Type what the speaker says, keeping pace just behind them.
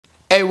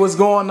Hey, what's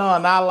going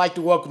on? I'd like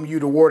to welcome you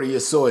to Water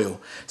Your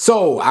Soil.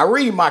 So I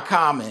read my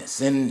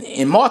comments, and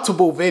in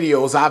multiple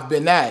videos I've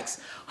been asked,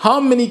 how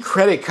many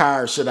credit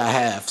cards should I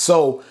have?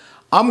 So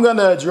I'm going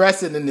to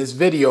address it in this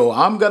video.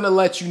 I'm going to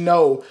let you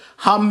know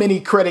how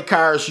many credit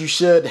cards you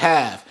should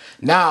have.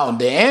 Now,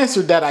 the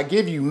answer that I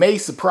give you may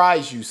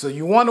surprise you, so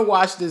you want to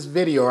watch this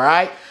video, all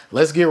right?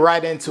 Let's get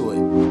right into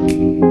it.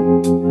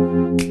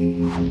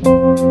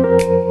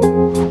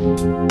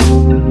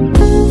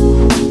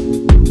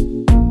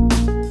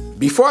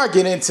 Before I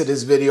get into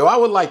this video, I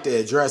would like to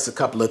address a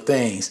couple of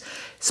things,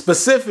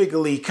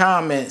 specifically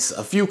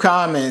a few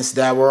comments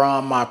that were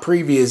on my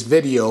previous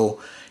video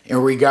in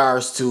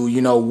regards to,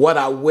 what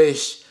I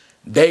wish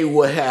they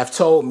would have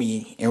told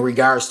me in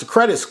regards to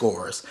credit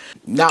scores.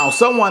 Now,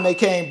 they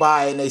came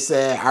by and they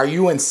said, are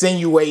you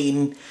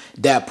insinuating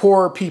that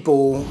poor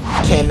people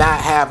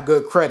cannot have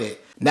good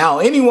credit? Now,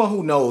 anyone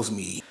who knows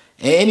me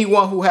and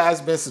anyone who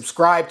has been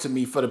subscribed to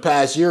me for the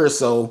past year or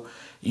so,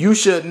 you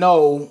should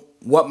know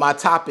what my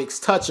topics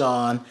touch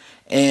on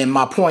and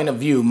my point of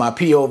view, my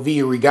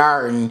POV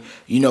regarding,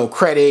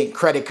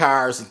 credit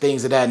cards and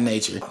things of that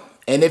nature.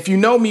 And if you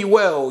know me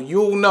well,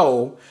 you'll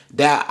know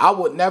that I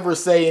would never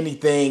say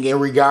anything in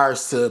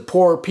regards to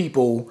poor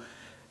people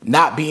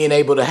not being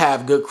able to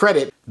have good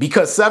credit,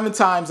 because 7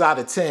 times out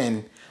of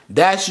 10,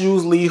 that's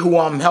usually who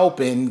I'm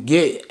helping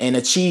get and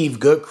achieve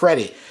good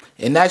credit.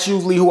 And that's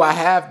usually who I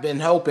have been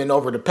helping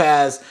over the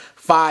past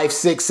 5,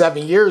 6,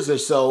 7 years or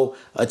so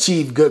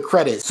achieve good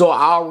credit. So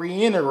I'll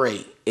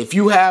reiterate, if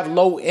you have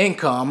low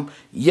income,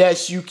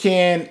 yes, you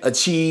can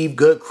achieve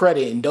good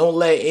credit, and don't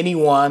let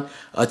anyone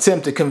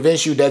attempt to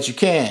convince you that you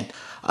can.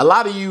 A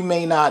lot of you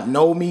may not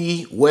know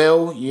me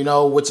well,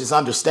 which is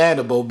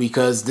understandable,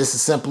 because this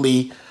is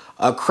simply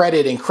a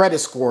credit and credit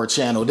score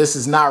channel. This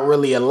is not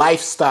really a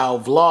lifestyle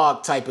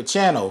vlog type of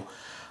channel.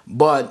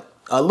 But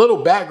a little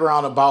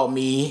background about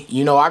me,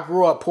 I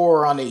grew up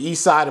poor on the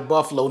east side of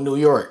Buffalo, New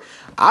York.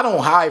 I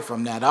don't hide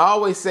from that. I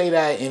always say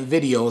that in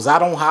videos. I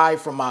don't hide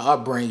from my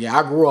upbringing.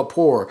 I grew up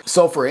poor.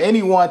 So for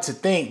anyone to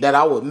think that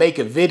I would make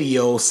a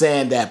video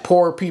saying that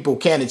poor people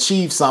can't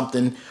achieve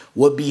something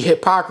would be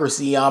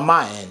hypocrisy on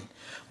my end.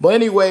 But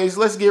anyways,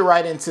 let's get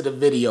right into the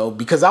video,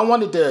 because I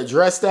wanted to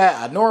address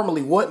that. I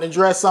normally wouldn't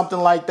address something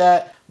like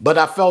that, but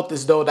I felt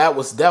as though that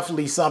was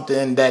definitely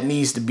something that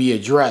needs to be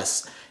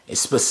addressed,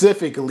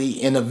 specifically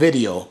in a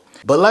video.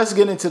 But let's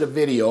get into the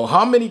video.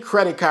 How many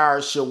credit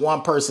cards should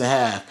one person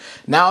have?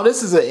 Now,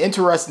 this is an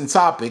interesting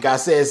topic. I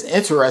say it's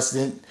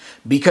interesting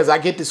because I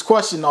get this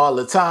question all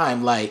the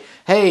time, like,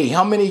 hey,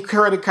 how many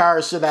credit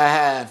cards should I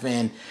have?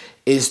 And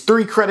is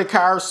 3 credit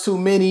cards too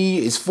many?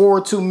 Is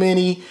 4 too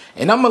many?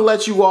 And I'm gonna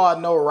let you all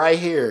know right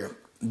here,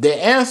 the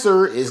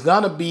answer is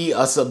gonna be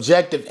a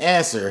subjective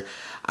answer.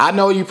 I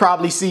know you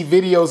probably see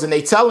videos and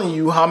they telling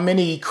you how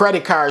many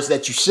credit cards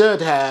that you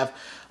should have,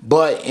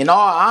 but in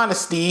all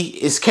honesty,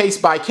 it's case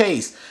by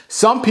case.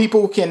 Some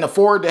people can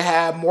afford to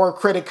have more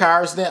credit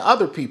cards than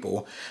other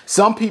people.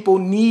 Some people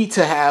need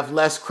to have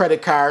less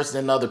credit cards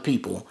than other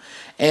people.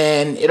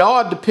 And it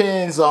all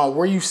depends on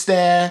where you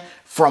stand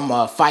from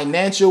a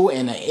financial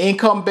and an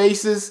income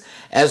basis,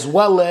 as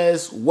well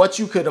as what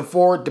you could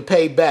afford to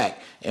pay back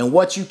and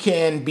what you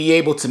can be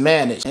able to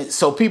manage. And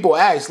so people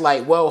ask,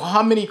 like, well,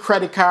 how many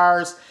credit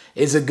cards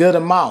is a good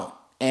amount?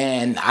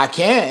 And I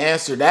can't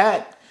answer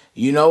that.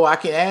 I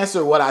can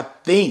answer what I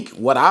think,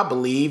 what I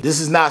believe.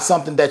 This is not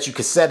something that you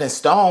can set in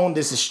stone.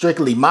 This is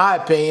strictly my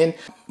opinion.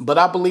 But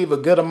I believe a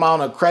good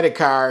amount of credit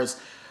cards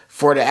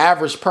for the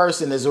average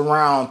person is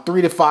around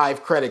 3 to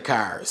 5 credit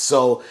cards.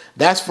 So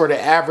that's for the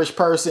average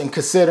person,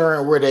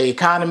 considering where the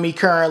economy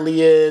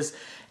currently is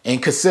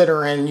and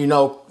considering,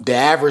 the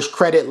average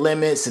credit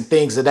limits and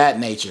things of that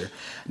nature.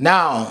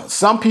 Now,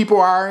 some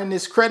people are in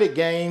this credit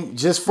game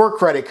just for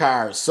credit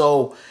cards.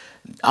 So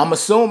I'm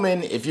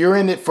assuming if you're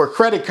in it for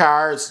credit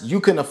cards, you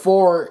can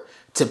afford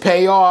to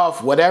pay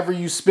off whatever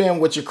you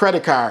spend with your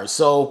credit cards.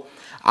 So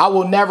I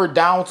will never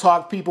down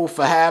talk people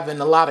for having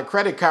a lot of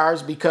credit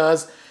cards,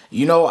 because,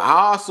 I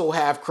also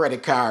have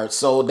credit cards.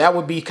 So that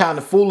would be kind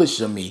of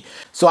foolish of me.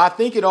 So I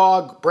think it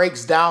all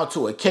breaks down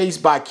to a case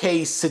by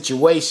case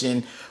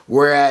situation,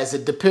 whereas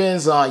it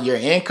depends on your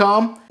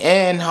income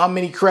and how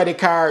many credit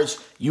cards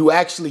you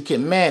actually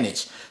can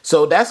manage.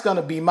 So that's going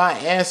to be my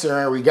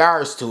answer in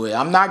regards to it.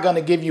 I'm not going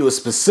to give you a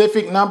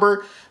specific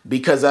number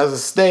because, as I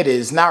stated,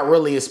 it's not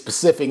really a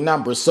specific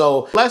number.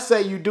 So let's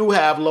say you do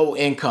have low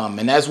income.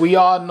 And as we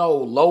all know,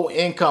 low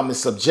income is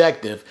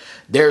subjective.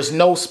 There's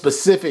no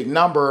specific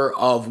number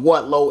of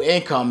what low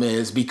income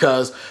is,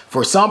 because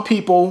for some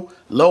people,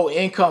 low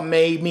income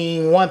may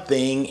mean one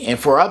thing, and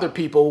for other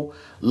people,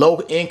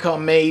 low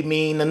income may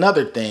mean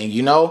another thing,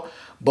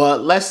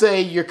 But let's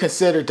say you're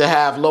considered to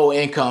have low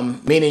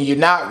income, meaning you're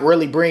not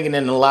really bringing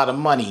in a lot of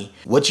money.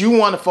 What you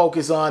want to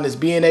focus on is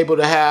being able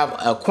to have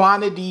a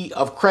quantity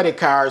of credit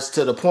cards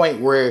to the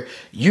point where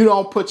you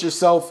don't put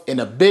yourself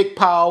in a big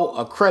pile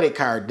of credit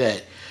card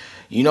debt.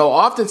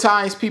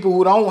 Oftentimes people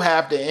who don't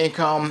have the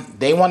income,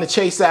 they want to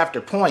chase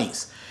after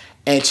points.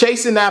 And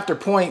chasing after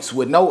points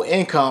with no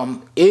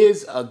income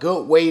is a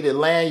good way to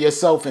land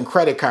yourself in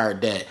credit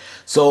card debt.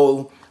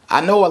 So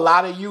I know a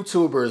lot of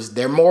YouTubers,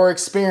 they're more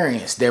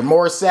experienced, they're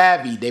more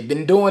savvy, they've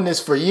been doing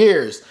this for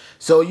years.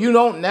 So you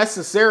don't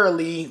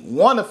necessarily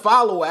want to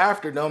follow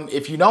after them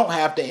if you don't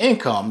have the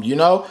income, you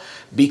know,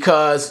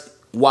 because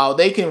while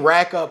they can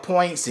rack up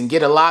points and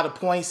get a lot of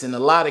points and a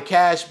lot of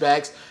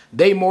cashbacks,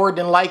 they more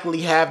than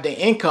likely have the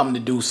income to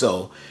do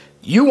so.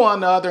 You, on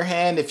the other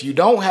hand, if you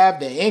don't have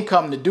the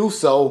income to do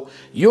so,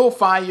 you'll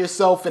find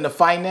yourself in a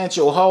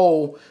financial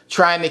hole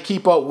trying to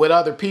keep up with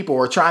other people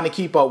or trying to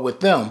keep up with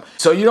them.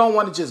 So you don't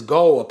want to just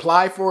go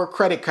apply for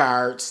credit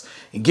cards,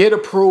 get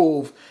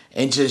approved,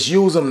 and just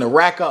use them to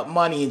rack up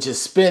money and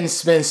just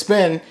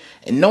spend,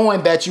 and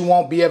knowing that you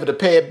won't be able to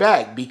pay it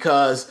back.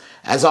 Because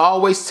as I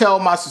always tell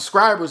my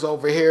subscribers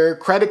over here,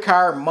 credit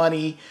card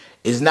money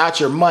is not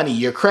your money.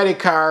 Your credit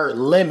card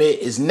limit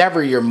is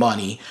never your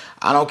money.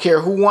 I don't care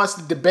who wants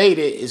to debate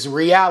it. It's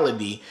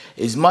reality.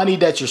 It's money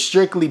that you're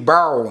strictly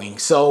borrowing.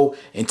 So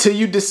until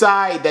you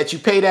decide that you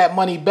pay that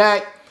money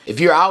back, if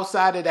you're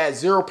outside of that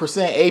 0%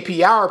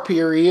 APR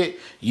period,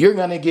 you're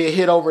going to get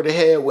hit over the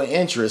head with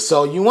interest.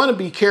 So you want to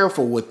be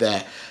careful with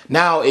that.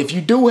 Now, if you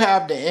do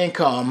have the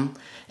income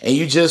and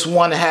you just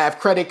want to have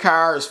credit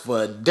cards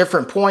for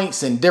different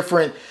points and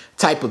different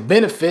type of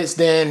benefits,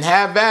 then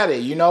have at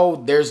it. You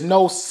know, there's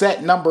no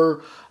set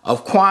number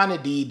of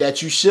quantity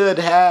that you should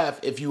have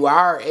if you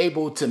are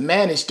able to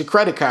manage the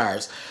credit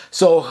cards.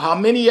 So how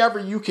many ever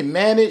you can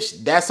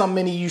manage, that's how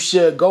many you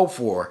should go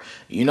for.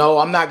 You know,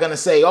 I'm not going to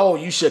say, oh,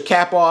 you should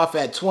cap off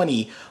at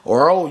 20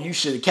 or, oh, you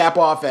should cap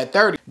off at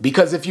 30.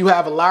 Because if you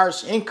have a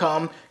large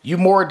income, you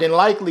more than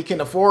likely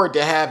can afford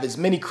to have as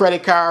many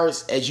credit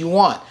cards as you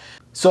want.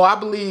 So I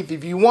believe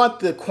if you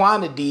want the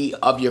quantity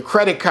of your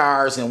credit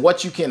cards and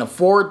what you can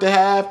afford to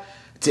have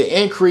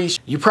to increase,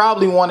 you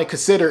probably want to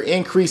consider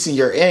increasing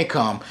your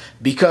income,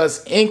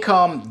 because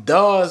income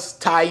does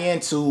tie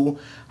into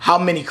how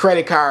many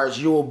credit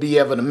cards you will be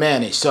able to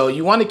manage. So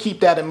you want to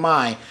keep that in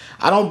mind.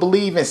 I don't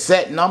believe in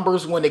set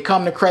numbers when it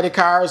comes to credit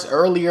cards.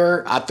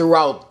 Earlier, I threw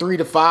out 3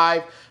 to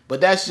 5. But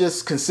that's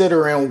just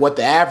considering what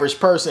the average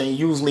person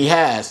usually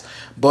has.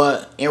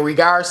 But in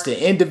regards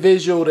to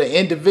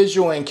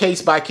individual and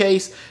case by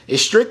case,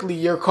 it's strictly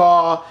your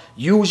call.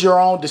 Use your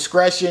own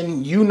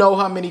discretion. You know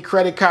how many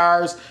credit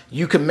cards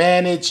you can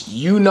manage.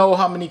 You know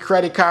how many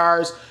credit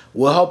cards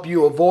will help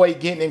you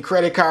avoid getting in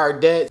credit card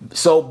debt.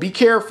 So be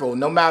careful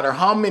no matter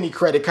how many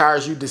credit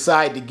cards you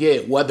decide to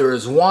get, whether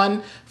it's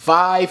 1,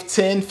 5,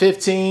 10,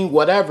 15,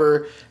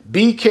 whatever.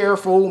 Be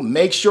careful.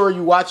 Make sure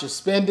you watch your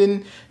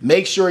spending.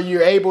 Make sure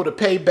you're able to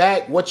pay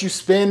back what you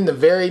spend the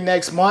very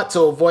next month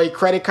to avoid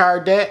credit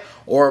card debt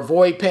or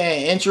avoid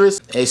paying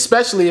interest,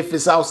 especially if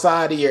it's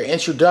outside of your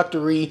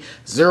introductory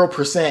 0%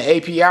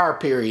 APR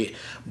period.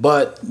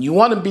 But you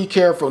want to be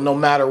careful no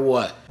matter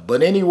what.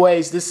 But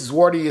anyways, this is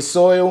Water Your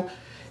Soil.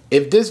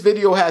 If this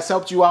video has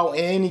helped you out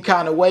in any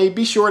kind of way,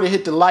 be sure to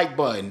hit the like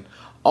button.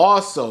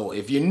 Also,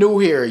 if you're new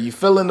here, you're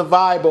feeling the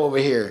vibe over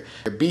here,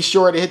 be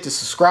sure to hit the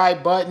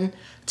subscribe button.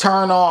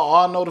 Turn on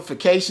all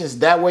notifications.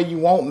 That way you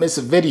won't miss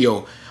a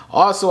video.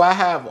 Also, I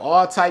have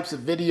all types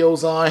of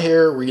videos on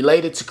here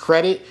related to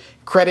credit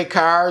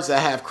cards. I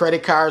have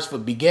credit cards for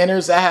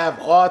beginners. I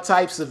have all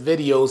types of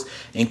videos,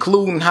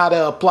 including how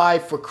to apply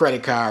for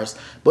credit cards.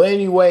 But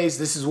anyways,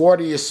 this is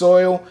Water Your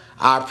Soil.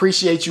 I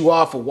appreciate you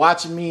all for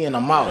watching me, and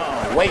I'm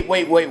out.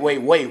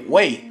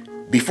 Wait.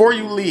 Before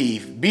you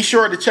leave, be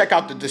sure to check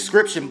out the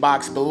description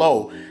box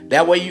below.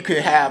 That way you can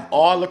have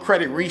all the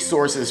credit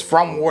resources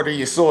from Water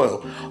Your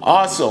Soil.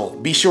 Also,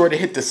 be sure to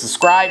hit the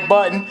subscribe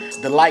button,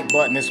 the like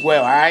button as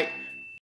well, all right?